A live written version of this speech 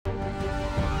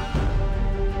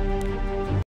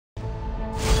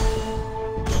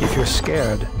you're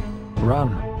scared,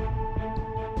 run.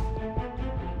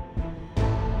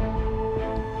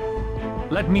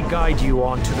 Let me guide you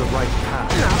onto the right path.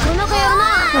 なかなかやる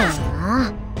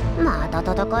な。また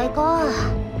戦いか。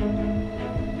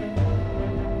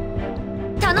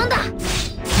頼んだ。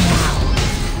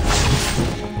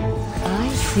I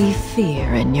see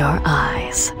fear in your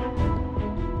eyes.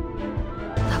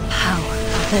 The power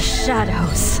of the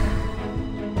shadows.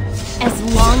 As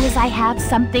long as I have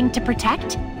something to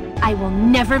protect, I will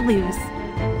never lose.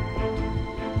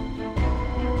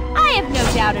 I have no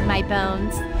doubt in my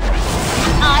bones.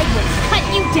 I will cut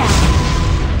you down.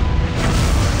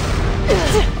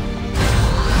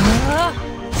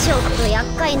 ちょっと厄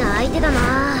介な相手だな。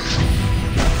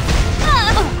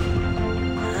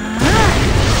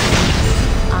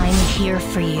I'm here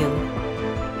for you.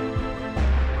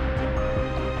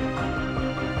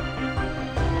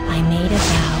 I made a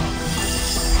vow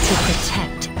to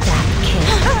protect that kid.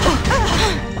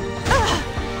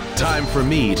 Time for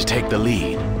me to take the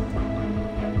lead.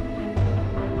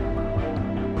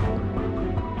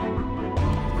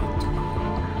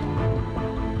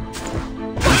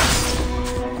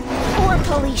 For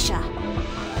Felicia.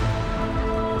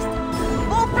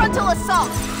 Full frontal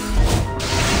assault.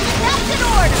 That's an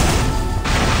order.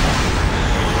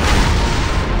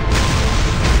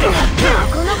 な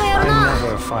かなかやる I な。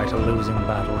 never fight a losing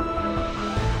battle.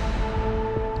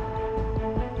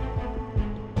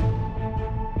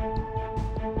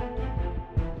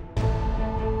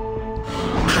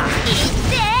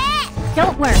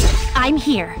 Don't worry, I'm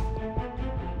here.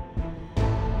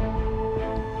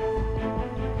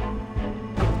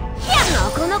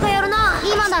 なかなかやるな。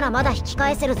今ならまだ引き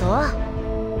返せるぞ。こ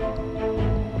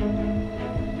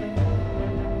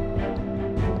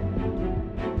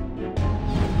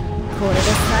れで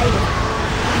最後だ。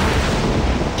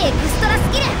エクストラス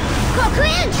キル刻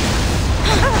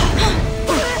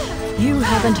印。 You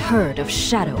haven't heard of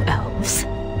shadow elves.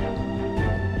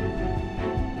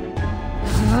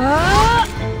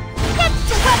 Get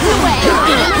swept away!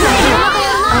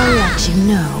 I'll let you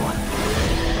know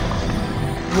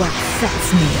what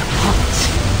sets me apart.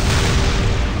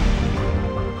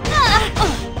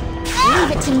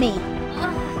 Leave it to me.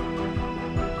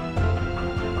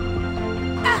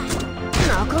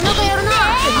 なかなかやるな。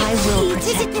 I will 一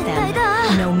時 protect 撤退 them, だ。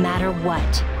 no matter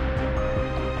what.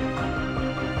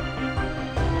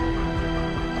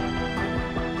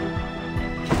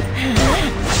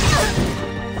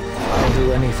 I'll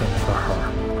do anything for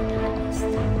her.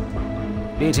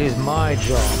 It is my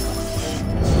job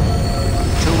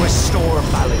to restore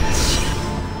balance.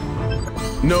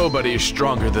 Nobody is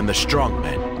stronger than the strong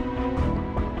men.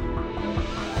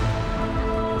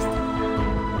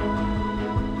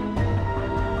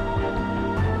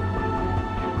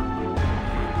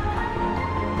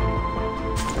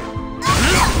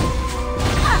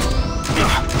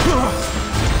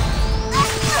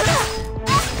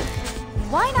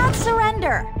 Why not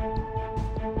surrender?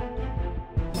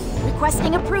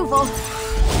 Requesting approval.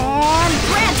 And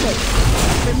granted.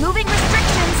 Removing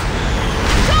restrictions.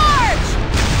 Charge!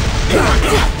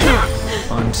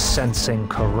 I'm sensing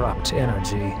corrupt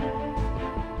energy.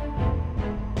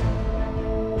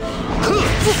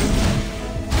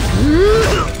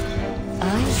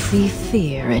 I see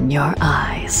fear in your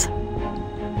eyes.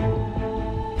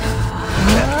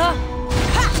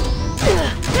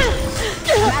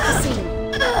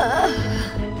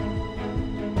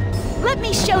 Let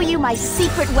me show you my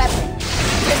secret weapon.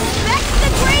 Respect the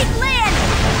Great Land!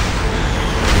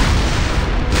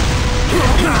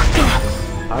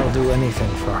 I'll do anything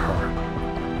for her.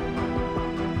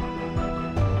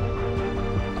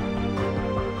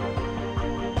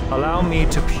 Allow me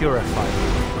to purify you.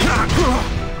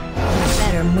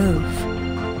 Better move.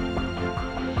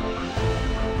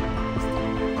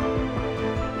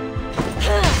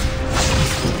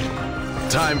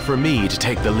 Time for me to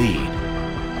take the lead.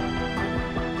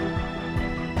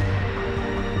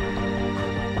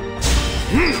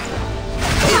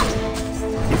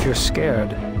 If you're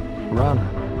scared, run.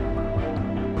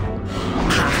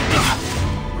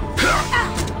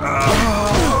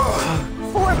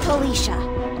 For Felicia.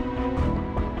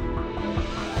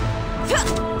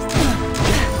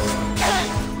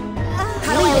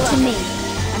 Leave it to me.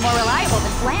 I'm more reliable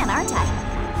than Flan, aren't I?